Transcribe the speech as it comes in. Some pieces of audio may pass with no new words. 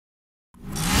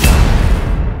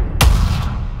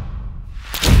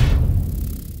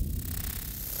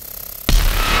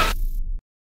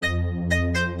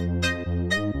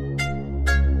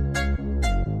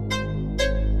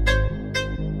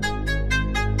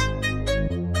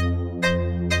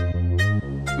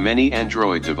Many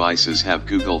Android devices have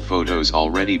Google Photos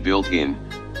already built in,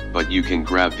 but you can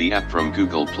grab the app from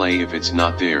Google Play if it's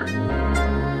not there.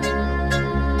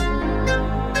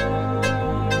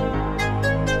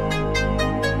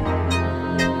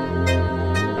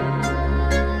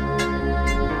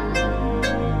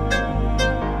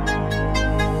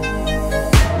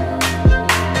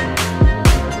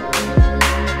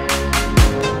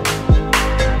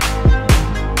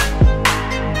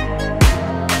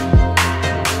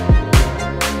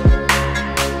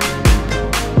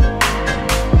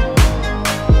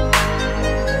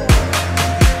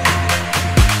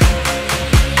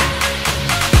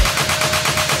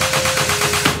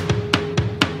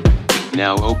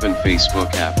 Now open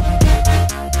Facebook app.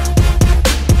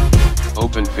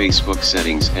 Open Facebook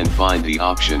settings and find the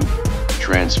option,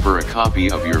 transfer a copy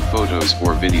of your photos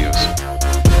or videos.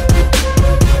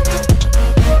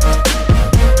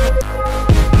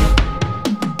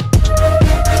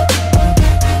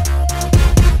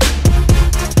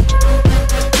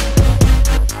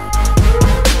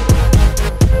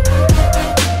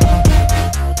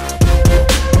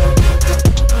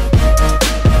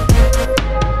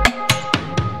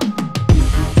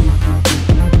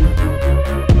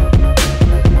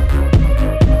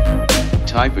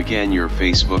 Type again your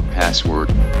Facebook password.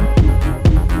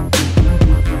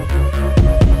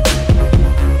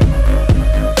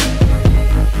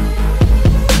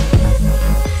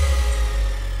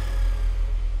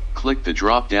 Click the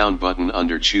drop-down button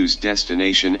under Choose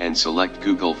Destination and select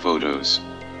Google Photos.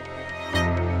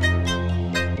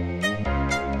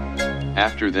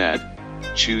 After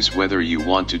that, choose whether you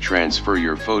want to transfer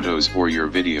your photos or your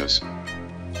videos.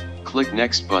 Click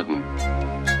Next button.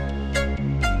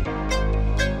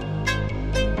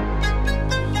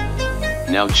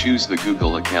 Now choose the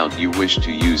Google account you wish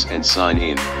to use and sign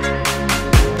in.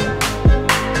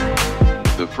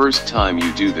 The first time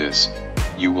you do this,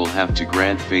 you will have to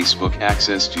grant Facebook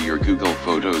access to your Google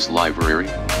Photos library.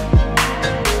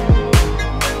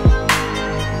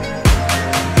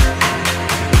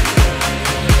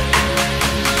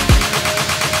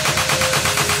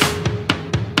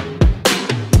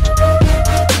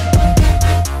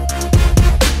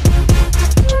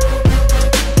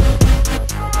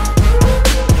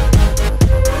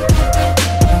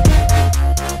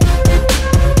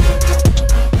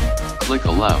 Click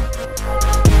Allow.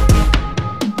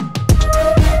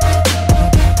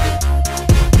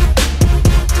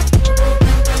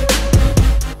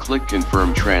 Click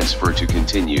Confirm Transfer to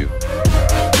continue.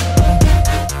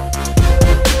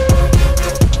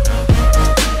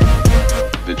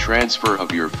 The transfer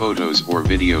of your photos or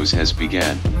videos has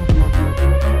begun.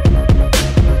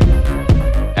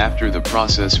 After the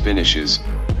process finishes,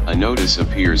 a notice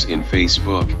appears in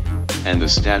Facebook, and the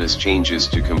status changes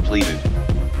to completed.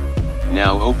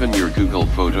 Now open your Google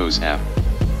Photos app,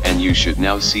 and you should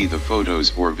now see the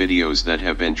photos or videos that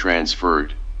have been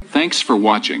transferred. Thanks for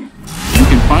watching. You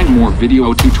can find more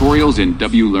video tutorials in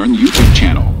wlearn YouTube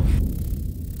channel.